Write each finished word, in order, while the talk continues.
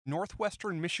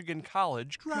Northwestern Michigan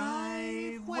College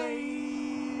Driveways.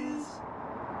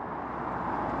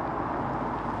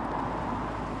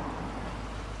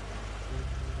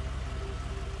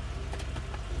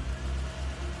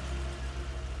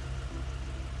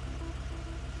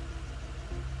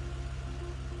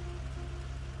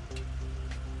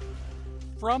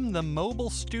 From the mobile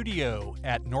studio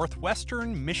at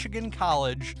Northwestern Michigan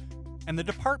College and the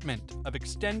Department of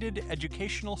Extended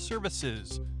Educational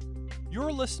Services,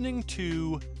 you're listening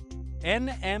to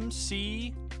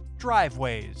NMC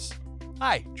Driveways.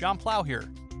 Hi, John Plow here.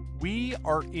 We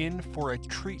are in for a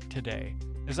treat today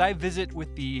as I visit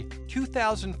with the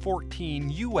 2014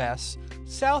 U.S.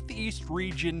 Southeast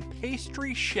Region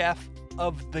Pastry Chef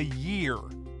of the Year,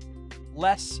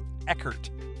 Les Eckert,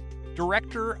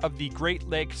 Director of the Great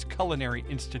Lakes Culinary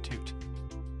Institute.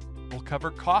 We'll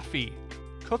cover coffee,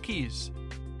 cookies,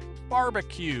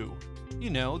 barbecue,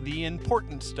 the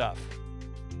important stuff.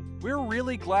 We're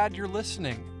really glad you're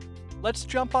listening. Let's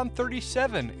jump on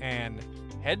 37 and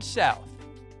head south.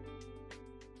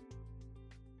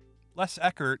 Les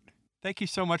Eckert, thank you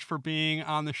so much for being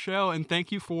on the show, and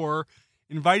thank you for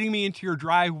inviting me into your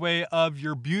driveway of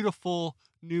your beautiful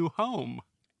new home.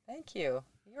 Thank you.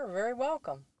 You're very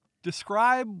welcome.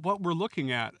 Describe what we're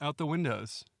looking at out the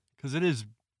windows, because it is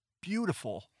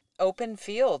beautiful. Open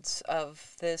fields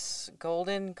of this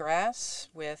golden grass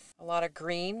with a lot of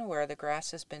green where the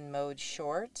grass has been mowed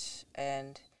short,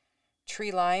 and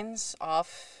tree lines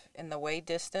off in the way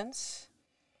distance,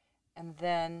 and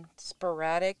then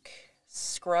sporadic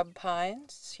scrub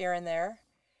pines here and there,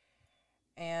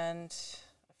 and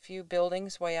a few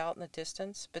buildings way out in the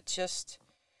distance, but just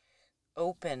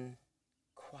open,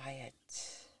 quiet.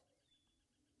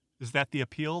 Is that the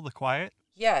appeal, the quiet?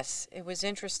 Yes, it was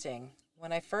interesting.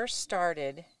 When I first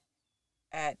started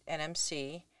at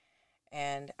NMC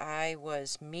and I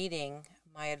was meeting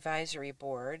my advisory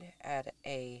board at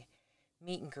a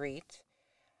meet and greet,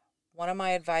 one of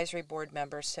my advisory board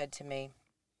members said to me,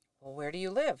 "Well, where do you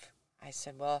live?" I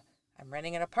said, "Well, I'm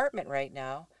renting an apartment right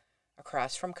now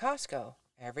across from Costco."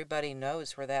 Everybody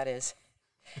knows where that is.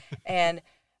 And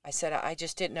I said, I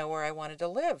just didn't know where I wanted to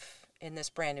live in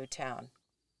this brand new town.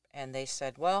 And they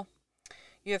said, "Well,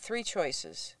 you have three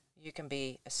choices. You can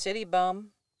be a city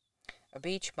bum, a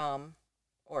beach bum,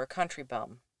 or a country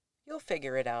bum. You'll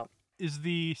figure it out." Is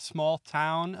the small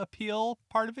town appeal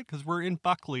part of it? Because we're in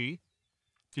Buckley.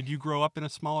 Did you grow up in a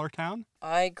smaller town?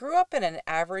 I grew up in an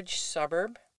average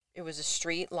suburb. It was a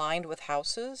street lined with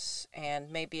houses,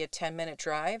 and maybe a 10-minute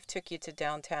drive took you to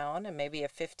downtown, and maybe a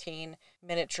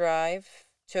 15-minute drive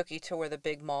took you to where the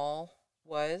big mall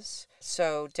was.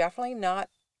 So definitely not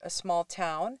a small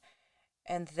town.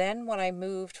 And then when I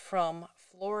moved from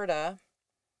Florida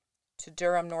to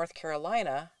Durham, North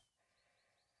Carolina,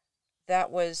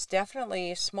 that was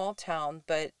definitely a small town,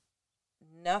 but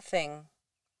nothing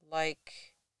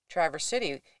like Traverse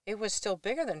City. It was still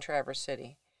bigger than Traverse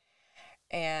City.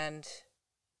 And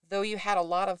though you had a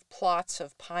lot of plots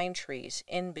of pine trees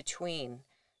in between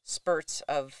spurts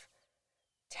of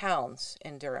towns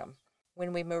in Durham,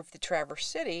 when we moved to Traverse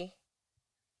City,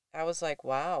 I was like,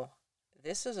 wow,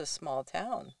 this is a small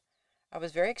town. I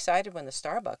was very excited when the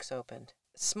Starbucks opened.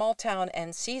 Small town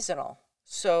and seasonal.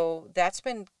 So that's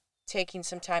been taking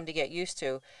some time to get used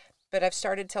to, but I've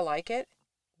started to like it.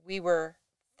 We were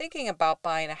thinking about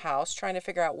buying a house, trying to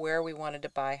figure out where we wanted to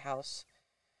buy a house.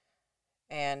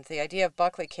 And the idea of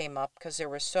Buckley came up because there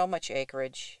was so much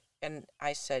acreage. And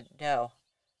I said, no,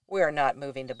 we are not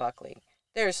moving to Buckley.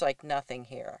 There's like nothing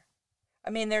here. I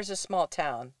mean, there's a small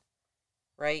town,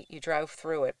 right? You drove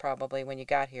through it probably when you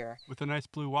got here. With a nice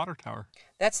blue water tower.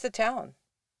 That's the town.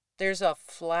 There's a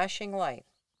flashing light.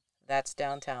 That's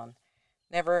downtown.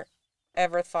 Never,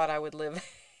 ever thought I would live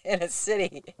in a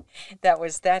city that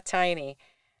was that tiny.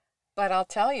 But I'll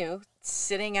tell you,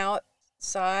 sitting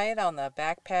outside on the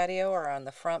back patio or on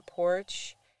the front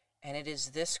porch, and it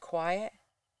is this quiet,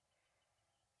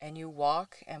 and you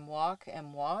walk and walk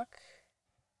and walk,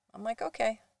 I'm like,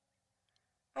 okay,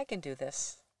 I can do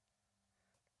this.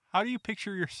 How do you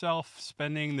picture yourself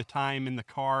spending the time in the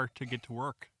car to get to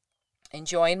work?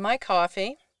 Enjoying my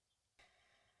coffee.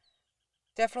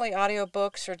 Definitely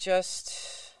audiobooks are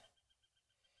just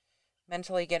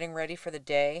mentally getting ready for the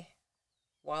day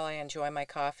while I enjoy my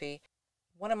coffee.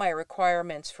 One of my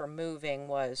requirements for moving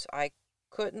was I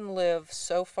couldn't live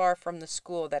so far from the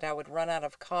school that I would run out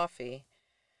of coffee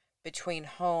between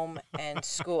home and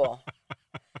school.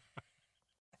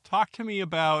 Talk to me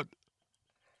about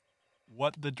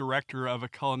what the director of a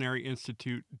culinary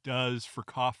institute does for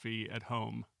coffee at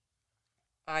home.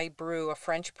 I brew a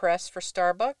French press for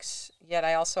Starbucks, yet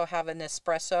I also have an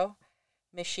espresso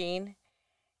machine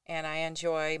and I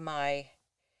enjoy my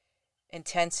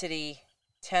intensity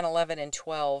 10, 11, and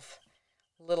 12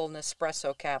 little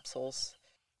Nespresso capsules.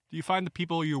 Do you find the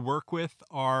people you work with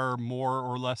are more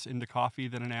or less into coffee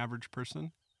than an average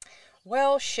person?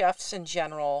 Well, chefs in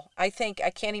general. I think I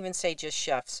can't even say just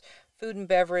chefs. Food and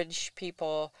beverage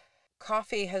people.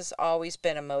 Coffee has always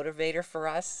been a motivator for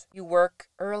us. You work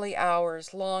early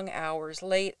hours, long hours,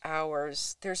 late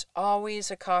hours. There's always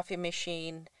a coffee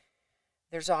machine.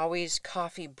 There's always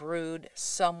coffee brewed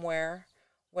somewhere,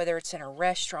 whether it's in a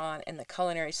restaurant, in the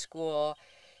culinary school,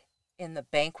 in the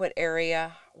banquet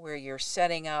area where you're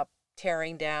setting up,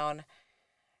 tearing down.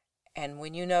 And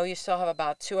when you know you still have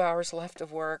about 2 hours left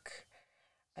of work,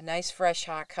 a nice fresh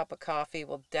hot cup of coffee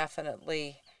will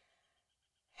definitely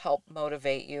help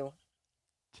motivate you.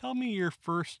 Tell me your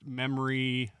first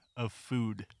memory of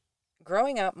food.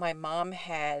 Growing up, my mom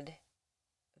had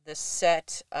the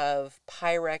set of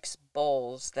Pyrex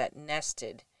bowls that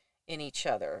nested in each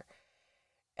other.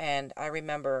 And I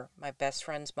remember my best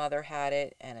friend's mother had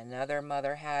it, and another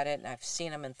mother had it, and I've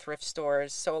seen them in thrift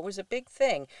stores. So it was a big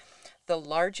thing. The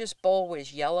largest bowl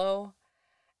was yellow,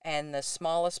 and the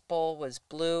smallest bowl was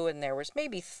blue, and there was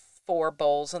maybe 4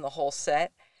 bowls in the whole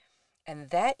set. And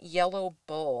that yellow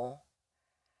bowl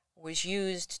was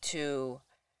used to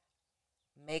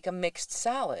make a mixed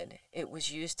salad. It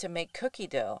was used to make cookie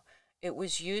dough. It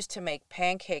was used to make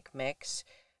pancake mix,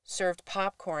 served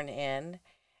popcorn in.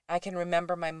 I can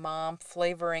remember my mom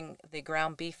flavoring the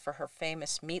ground beef for her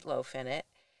famous meatloaf in it.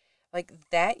 Like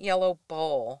that yellow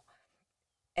bowl.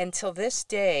 Until this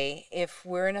day, if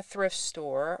we're in a thrift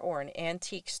store or an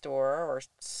antique store or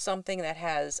something that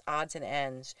has odds and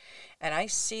ends, and I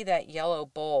see that yellow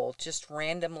bowl just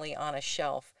randomly on a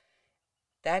shelf,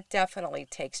 that definitely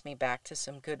takes me back to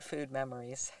some good food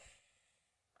memories.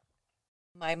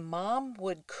 My mom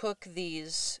would cook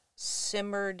these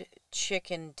simmered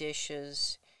chicken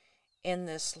dishes in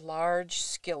this large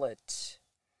skillet,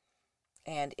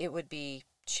 and it would be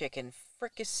chicken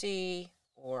fricassee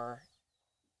or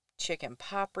chicken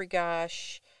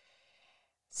paprikash,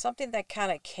 something that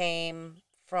kind of came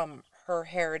from her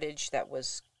heritage that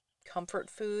was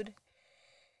comfort food.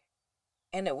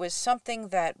 And it was something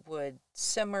that would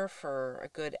simmer for a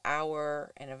good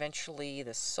hour, and eventually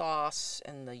the sauce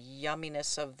and the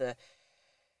yumminess of the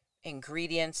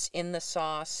ingredients in the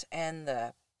sauce and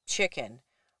the chicken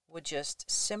would just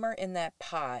simmer in that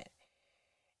pot.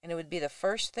 And it would be the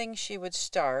first thing she would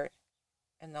start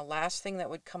and the last thing that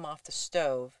would come off the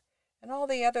stove. And all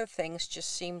the other things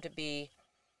just seemed to be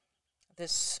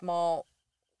this small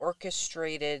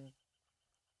orchestrated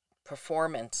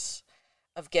performance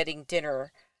of getting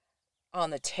dinner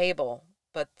on the table.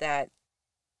 But that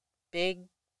big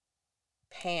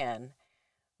pan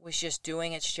was just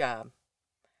doing its job.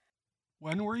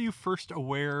 When were you first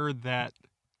aware that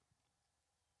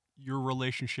your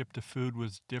relationship to food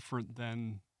was different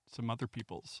than some other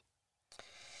people's?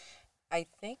 I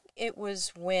think it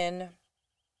was when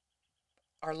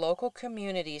our local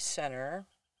community center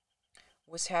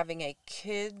was having a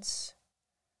kids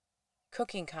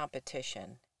cooking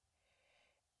competition,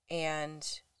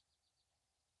 and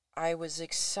I was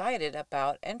excited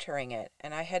about entering it,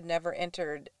 and I had never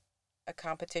entered a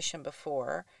competition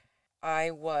before. I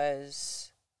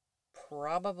was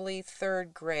probably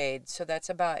 3rd grade, so that's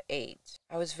about 8.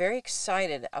 I was very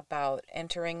excited about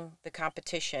entering the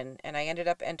competition, and I ended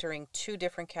up entering 2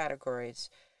 different categories.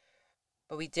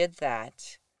 But we did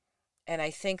that. And I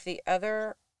think the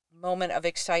other moment of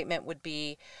excitement would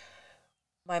be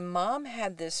my mom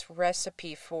had this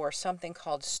recipe for something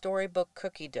called storybook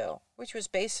cookie dough, which was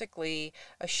basically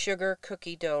a sugar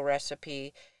cookie dough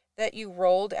recipe that you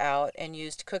rolled out and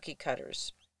used cookie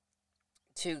cutters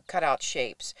to cut out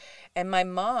shapes. And my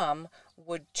mom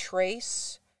would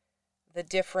trace the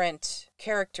different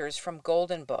characters from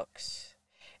golden books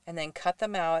and then cut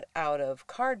them out of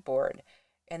cardboard.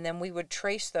 And then we would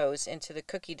trace those into the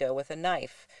cookie dough with a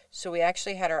knife. So we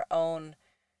actually had our own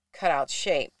cutout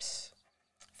shapes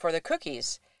for the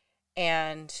cookies.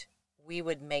 And we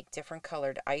would make different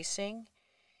colored icing.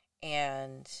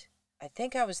 And I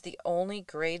think I was the only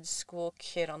grade school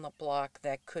kid on the block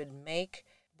that could make,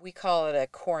 we call it a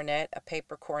cornet, a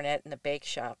paper cornet in the bake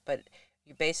shop. But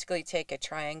you basically take a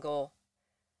triangle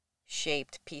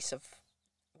shaped piece of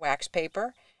wax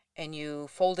paper and you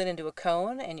fold it into a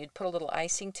cone, and you'd put a little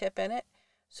icing tip in it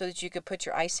so that you could put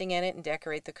your icing in it and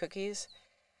decorate the cookies.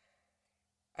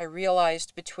 I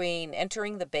realized between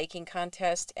entering the baking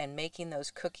contest and making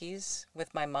those cookies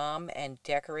with my mom and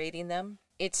decorating them,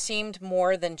 it seemed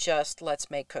more than just let's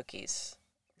make cookies.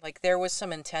 Like there was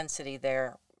some intensity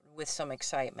there with some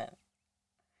excitement.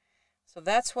 So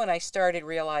that's when I started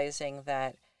realizing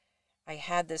that I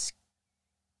had this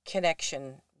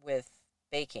connection with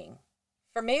baking.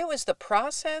 For me, it was the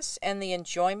process and the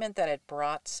enjoyment that it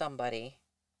brought somebody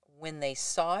when they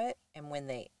saw it and when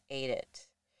they ate it.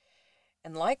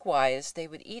 And likewise, they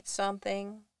would eat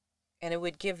something and it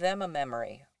would give them a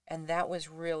memory. And that was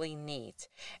really neat.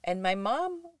 And my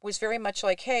mom was very much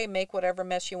like, hey, make whatever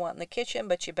mess you want in the kitchen,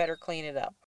 but you better clean it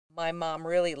up. My mom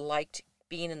really liked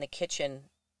being in the kitchen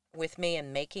with me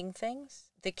and making things.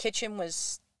 The kitchen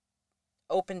was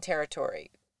open territory.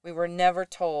 We were never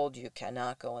told you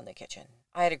cannot go in the kitchen.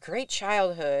 I had a great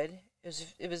childhood.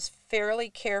 It was fairly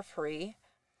carefree.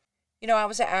 You know, I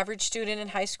was an average student in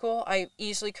high school. I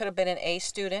easily could have been an A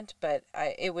student, but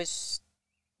it was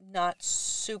not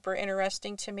super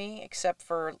interesting to me, except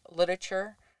for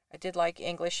literature. I did like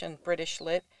English and British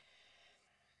lit.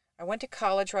 I went to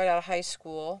college right out of high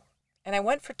school, and I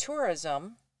went for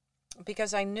tourism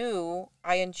because I knew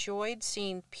I enjoyed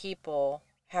seeing people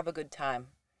have a good time.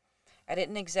 I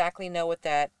didn't exactly know what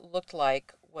that looked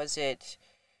like. Was it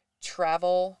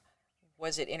travel?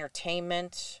 Was it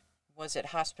entertainment? Was it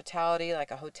hospitality, like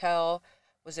a hotel?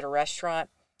 Was it a restaurant?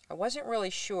 I wasn't really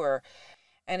sure.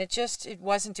 And it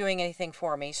wasn't doing anything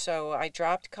for me. So I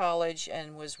dropped college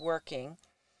and was working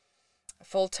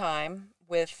full-time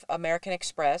with American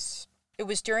Express. It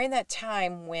was during that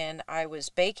time when I was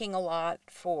baking a lot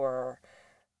for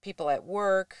people at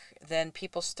work. Then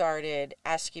people started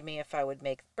asking me if I would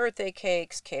make birthday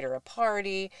cakes, cater a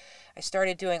party. I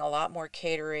started doing a lot more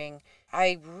catering.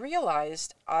 I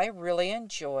realized I really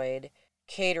enjoyed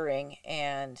catering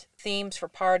and themes for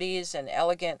parties and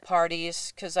elegant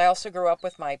parties, because I also grew up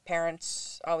with my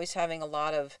parents always having a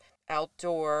lot of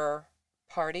outdoor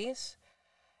parties.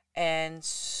 And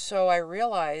so I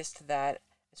realized that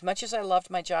as much as I loved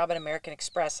my job at American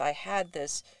Express, I had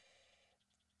this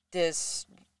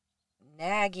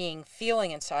nagging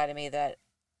feeling inside of me that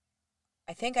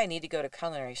I think I need to go to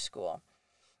culinary school.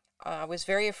 I was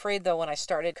very afraid, though, when I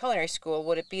started culinary school,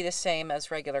 would it be the same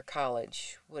as regular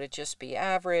college? Would it just be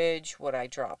average? Would I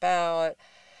drop out?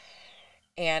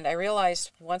 And I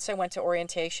realized once I went to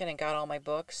orientation and got all my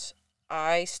books,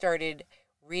 I started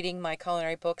reading my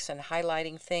culinary books and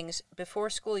highlighting things before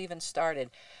school even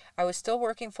started. I was still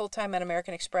working full-time at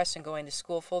American Express and going to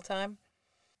school full-time.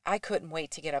 I couldn't wait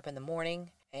to get up in the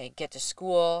morning and get to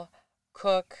school,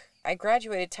 cook. I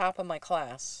graduated top of my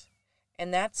class,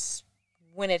 and that's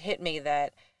when it hit me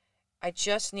that I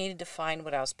just needed to find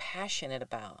what I was passionate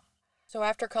about. So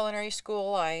after culinary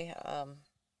school, I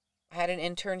had an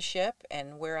internship,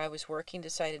 and where I was working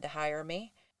decided to hire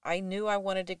me. I knew I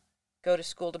wanted to go to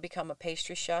school to become a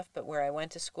pastry chef, but where I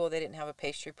went to school, they didn't have a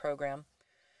pastry program.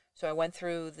 So I went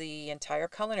through the entire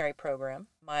culinary program.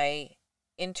 My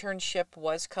internship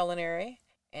was culinary,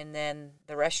 and then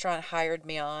the restaurant hired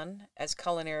me on as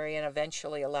culinary and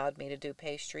eventually allowed me to do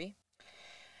pastry.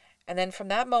 And then from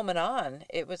that moment on,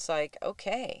 it was like,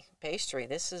 okay, pastry,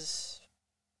 this is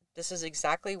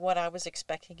exactly what I was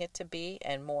expecting it to be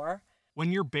and more.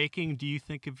 When you're baking, do you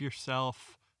think of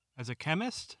yourself as a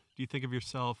chemist? Do you think of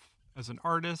yourself as an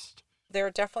artist? There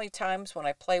are definitely times when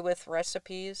I play with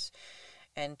recipes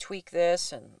and tweak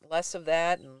this and less of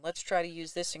that, and let's try to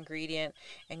use this ingredient,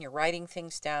 and you're writing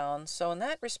things down. So in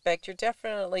that respect, you're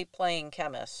definitely playing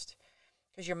chemist,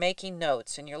 because you're making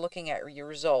notes and you're looking at your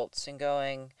results and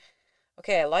going,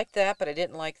 okay, I like that, but I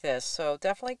didn't like this. So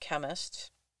definitely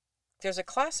chemist. There's a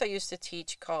class I used to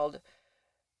teach called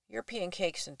European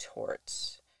Cakes and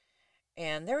Torts,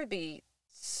 and there would be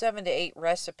 7 to 8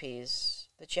 recipes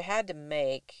that you had to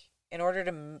make in order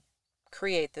to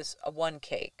create this one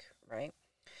cake, right?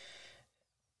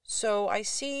 So I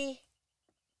see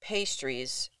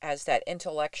pastries as that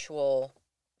intellectual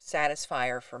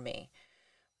satisfier for me,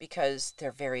 because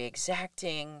they're very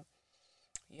exacting.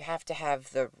 You have to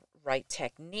have the right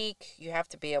technique. You have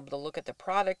to be able to look at the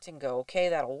product and go, okay,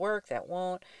 that'll work, that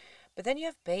won't. But then you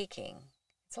have baking.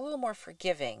 It's a little more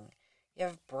forgiving. You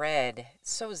have bread.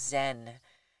 It's so zen.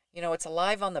 You know, it's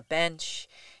alive on the bench.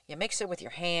 You mix it with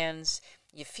your hands.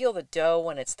 You feel the dough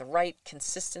when it's the right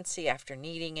consistency after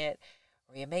kneading it.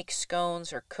 Or you make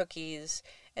scones or cookies.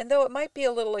 And though it might be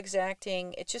a little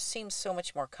exacting, it just seems so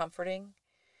much more comforting.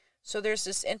 So there's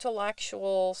this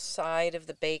intellectual side of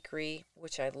the bakery,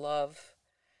 which I love.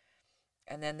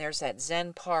 And then there's that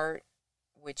zen part,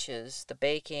 which is the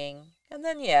baking. And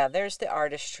then, yeah, there's the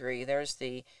artistry. There's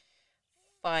the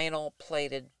final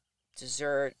plated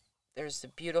dessert. There's the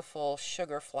beautiful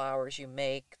sugar flowers you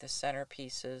make, the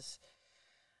centerpieces.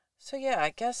 So, yeah,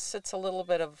 I guess it's a little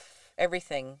bit of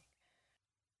everything.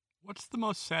 What's the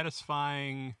most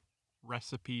satisfying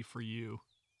recipe for you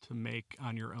to make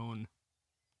on your own?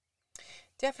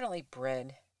 Definitely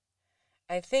bread.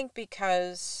 I think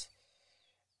because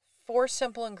 4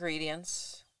 simple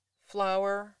ingredients: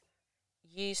 flour,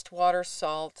 yeast, water,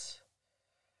 salt.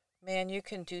 Man, you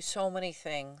can do so many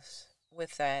things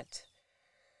with that.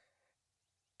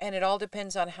 And it all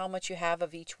depends on how much you have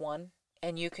of each one.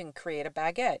 And you can create a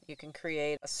baguette. You can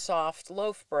create a soft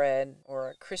loaf bread or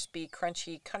a crispy,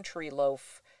 crunchy country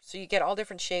loaf. So you get all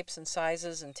different shapes and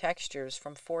sizes and textures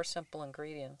from 4 simple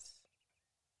ingredients.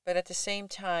 But at the same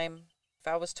time, if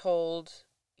I was told,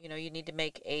 you need to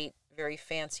make 8 very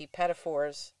fancy petit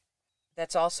fours,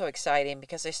 that's also exciting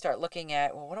because I start looking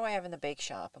at, well, what do I have in the bake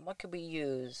shop and what could we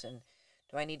use? And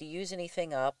do I need to use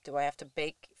anything up? Do I have to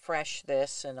bake fresh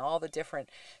this and all the different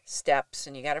steps?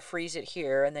 And you got to freeze it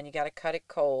here and then you got to cut it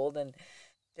cold. And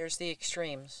there's the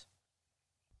extremes.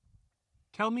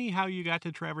 Tell me how you got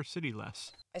to Traverse City,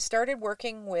 Les. I started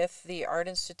working with the Art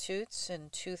Institutes in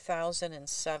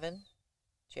 2007,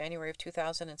 January of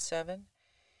 2007.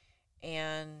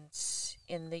 And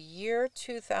in the year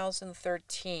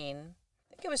 2013,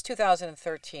 I think it was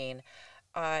 2013,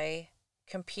 I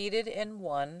competed and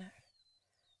won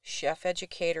Chef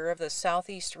Educator of the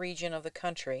Southeast region of the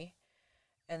country.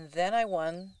 And then I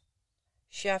won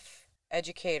Chef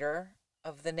Educator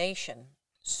of the nation.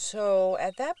 So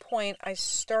at that point, I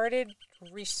started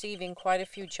receiving quite a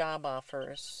few job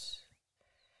offers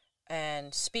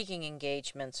and speaking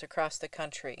engagements across the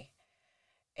country.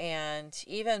 And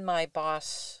even my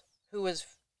boss, who was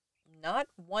not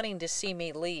wanting to see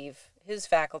me leave his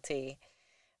faculty,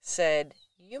 said,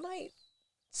 you might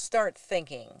start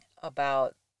thinking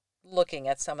about looking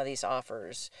at some of these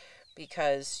offers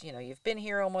because, you've been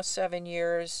here almost 7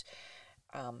 years.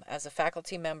 As a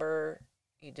faculty member,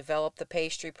 you develop the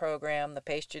pastry program, the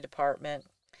pastry department.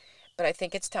 But I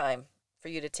think it's time for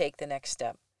you to take the next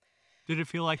step. Did it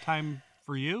feel like time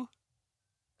for you?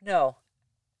 No,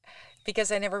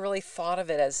 because I never really thought of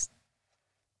it as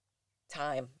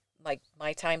time, like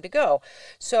my time to go.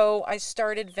 So I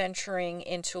started venturing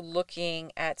into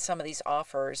looking at some of these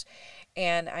offers,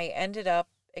 and I ended up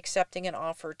accepting an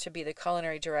offer to be the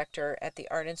culinary director at the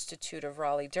Art Institute of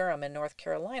Raleigh-Durham in North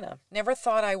Carolina. Never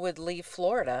thought I would leave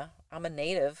Florida. I'm a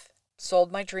native.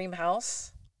 Sold my dream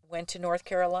house, went to North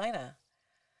Carolina.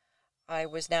 I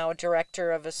was now a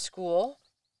director of a school.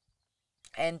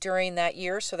 And during that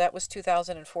year, so that was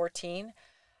 2014,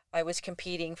 I was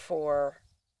competing for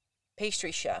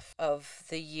Pastry Chef of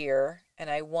the Year, and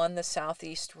I won the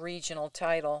Southeast Regional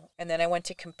title. And then I went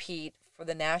to compete for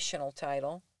the national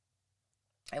title.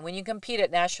 And when you compete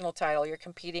at national title, you're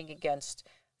competing against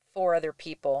 4 other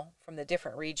people from the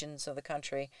different regions of the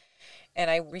country. And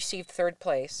I received 3rd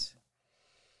place.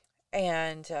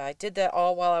 And I did that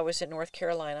all while I was in North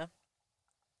Carolina.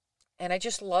 And I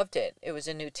just loved it. It was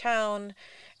a new town.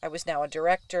 I was now a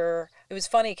director. It was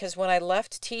funny because when I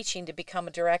left teaching to become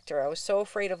a director, I was so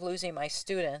afraid of losing my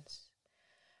students.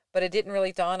 But it didn't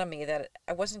really dawn on me that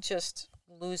I wasn't just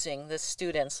losing the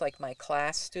students, like my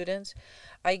class students.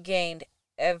 I gained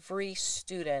every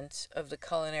student of the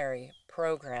culinary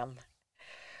program.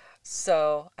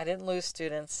 So I didn't lose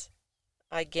students.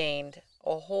 I gained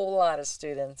a whole lot of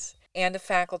students and a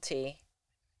faculty.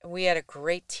 We had a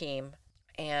great team,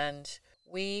 and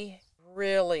we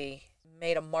really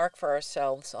made a mark for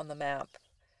ourselves on the map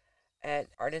at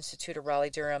Art Institute of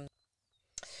Raleigh-Durham.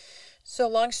 So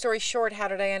long story short, how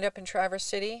did I end up in Traverse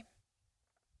City?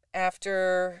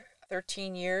 After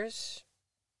 13 years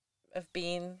of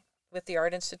being with the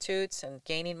Art Institutes and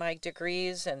gaining my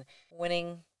degrees and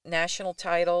winning national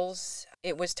titles,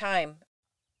 it was time.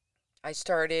 I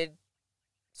started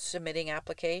submitting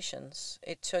applications.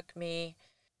 It took me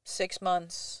 6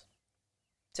 months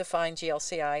to find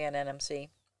GLCI and NMC.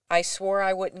 I swore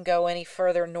I wouldn't go any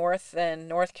further north than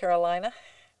North Carolina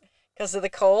because of the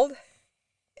cold.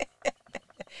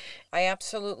 I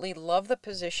absolutely love the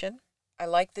position. I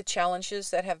like the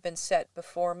challenges that have been set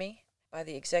before me by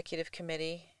the executive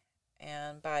committee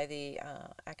and by the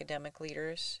academic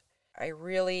leaders. I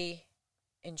really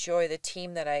enjoy the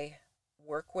team that I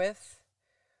work with.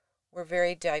 We're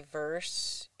very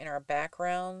diverse in our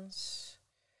backgrounds.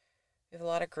 We have a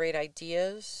lot of great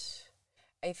ideas.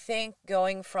 I think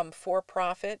going from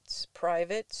for-profits,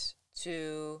 private,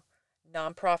 to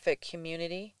nonprofit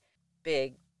community,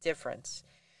 big difference.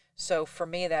 So for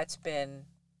me, that's been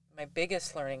my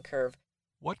biggest learning curve.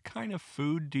 What kind of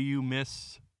food do you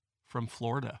miss from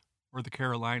Florida or the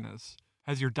Carolinas?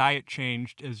 Has your diet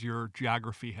changed as your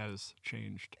geography has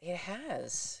changed? It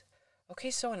has.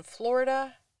 Okay, so in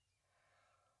Florida,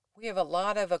 we have a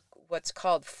lot of what's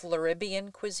called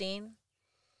Floridian cuisine.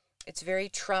 It's very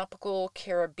tropical,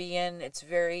 Caribbean. It's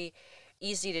very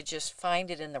easy to just find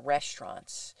it in the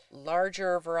restaurants.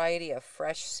 Larger variety of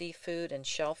fresh seafood and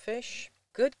shellfish.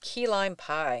 Good key lime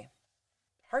pie.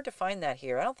 Hard to find that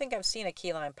here. I don't think I've seen a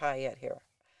key lime pie yet here.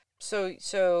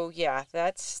 So yeah,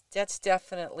 that's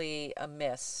definitely a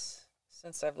miss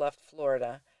since I've left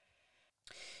Florida.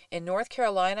 In North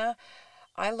Carolina,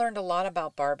 I learned a lot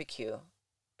about barbecue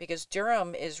because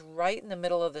Durham is right in the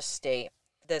middle of the state.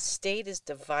 The state is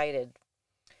divided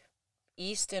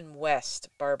east and west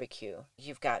barbecue.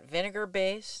 You've got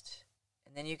vinegar-based,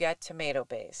 and then you got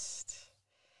tomato-based.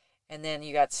 And then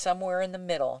you got somewhere in the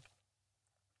middle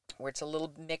where it's a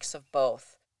little mix of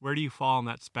both. Where do you fall on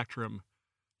that spectrum?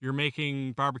 You're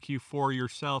making barbecue for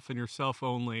yourself and yourself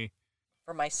only.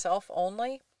 For myself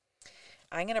only,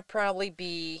 I'm going to probably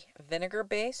be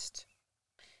vinegar-based.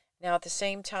 Now, at the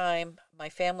same time, my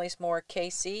family's more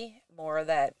KC, more of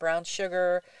that brown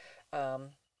sugar,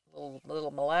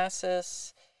 little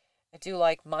molasses. I do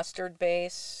like mustard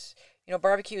base. You know,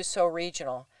 barbecue is so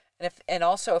regional. And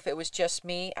also, if it was just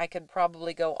me, I could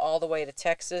probably go all the way to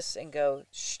Texas and go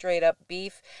straight up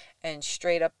beef and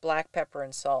straight up black pepper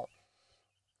and salt.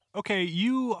 Okay,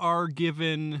 you are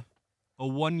given a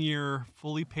 1-year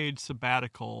fully paid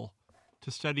sabbatical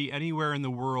to study anywhere in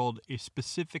the world a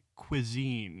specific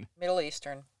cuisine. Middle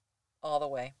Eastern, all the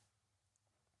way.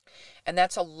 And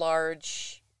that's a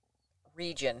large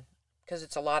region because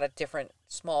it's a lot of different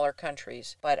smaller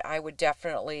countries. But I would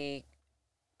definitely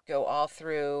go all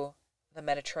through the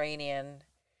Mediterranean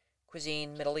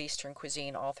cuisine, Middle Eastern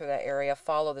cuisine, all through that area.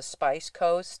 Follow the Spice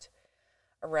Coast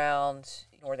around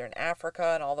northern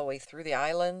Africa and all the way through the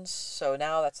islands. So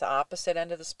now that's the opposite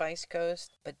end of the Spice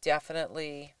Coast, but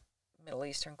definitely Middle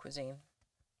Eastern cuisine.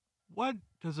 What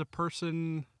does a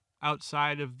person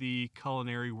outside of the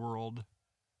culinary world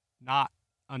not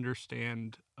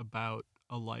understand about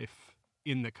a life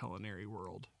in the culinary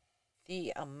world?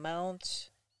 The amount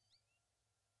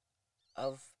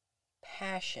of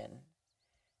passion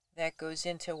that goes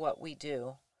into what we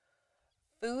do.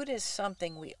 Food is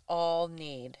something we all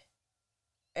need.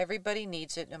 Everybody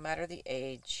needs it, no matter the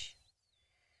age.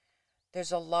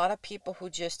 There's a lot of people who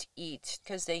just eat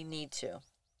because they need to,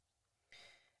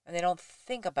 and they don't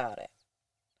think about it.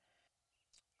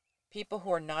 People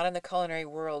who are not in the culinary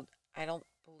world, I don't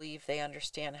believe they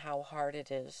understand how hard it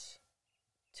is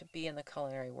to be in the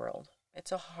culinary world.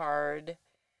 It's a hard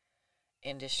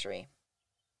industry,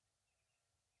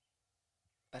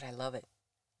 but I love it.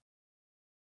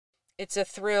 It's a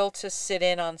thrill to sit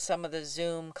in on some of the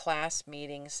Zoom class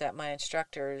meetings that my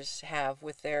instructors have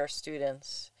with their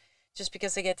students, just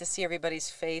because I get to see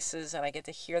everybody's faces and I get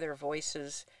to hear their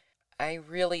voices. I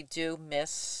really do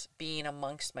miss being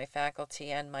amongst my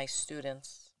faculty and my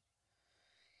students.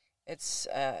 It's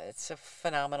a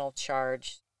phenomenal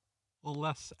charge. Well,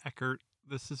 Les Eckert,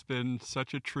 this has been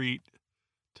such a treat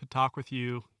to talk with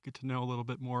you, get to know a little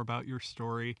bit more about your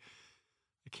story.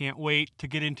 I can't wait to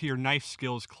get into your knife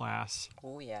skills class.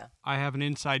 Oh, yeah. I have an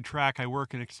inside track. I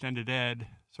work in extended ed,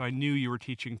 so I knew you were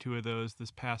teaching 2 of those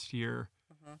this past year.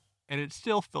 Mm-hmm. And it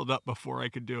still filled up before I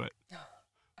could do it.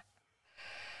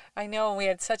 I know. We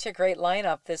had such a great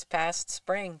lineup this past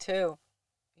spring, too.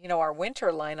 You know, our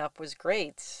winter lineup was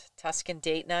great. Tuscan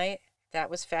Date Night, that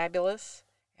was fabulous.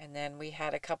 And then we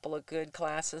had a couple of good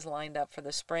classes lined up for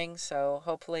the spring, so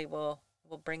hopefully we'll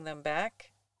bring them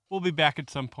back. We'll be back at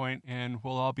some point, and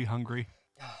we'll all be hungry.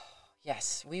 Oh,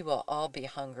 yes, we will all be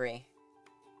hungry.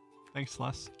 Thanks,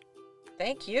 Les.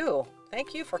 Thank you.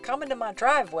 Thank you for coming to my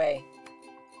driveway.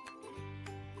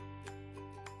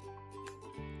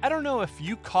 I don't know if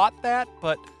you caught that,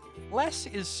 but Les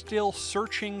is still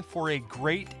searching for a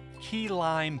great key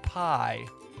lime pie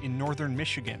in northern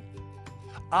Michigan.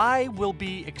 I will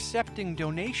be accepting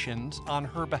donations on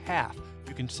her behalf.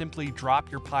 You can simply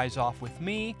drop your pies off with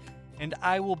me, and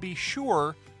I will be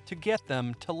sure to get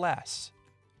them to Les.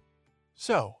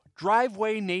 So,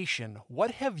 Driveway Nation,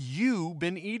 what have you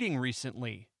been eating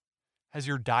recently? Has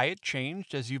your diet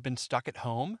changed as you've been stuck at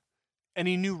home?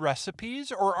 Any new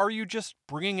recipes, or are you just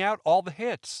bringing out all the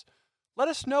hits? Let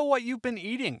us know what you've been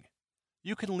eating.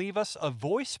 You can leave us a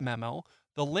voice memo.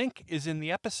 The link is in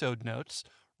the episode notes,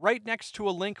 right next to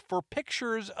a link for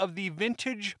pictures of the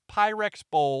vintage Pyrex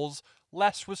bowls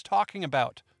Les was talking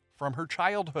about from her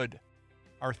childhood.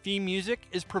 Our theme music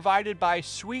is provided by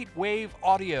Sweet Wave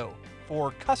Audio.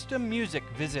 For custom music,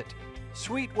 visit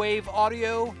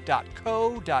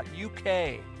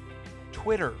sweetwaveaudio.co.uk.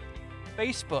 Twitter,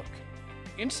 Facebook,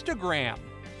 Instagram,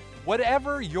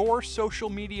 whatever your social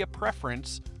media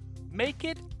preference, make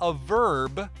it a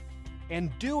verb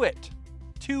and do it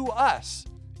to us,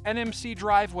 NMC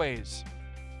Driveways.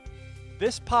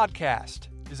 This podcast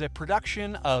is a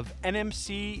production of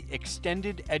NMC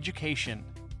Extended Education.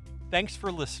 Thanks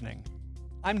for listening.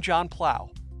 I'm John Plow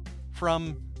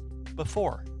from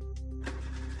before.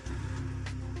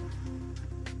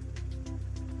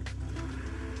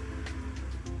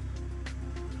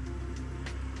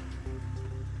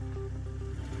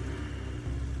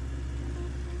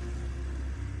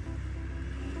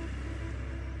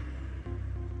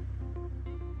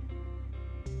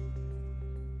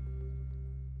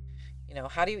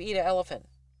 How do you eat an elephant?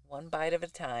 One bite at a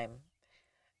time.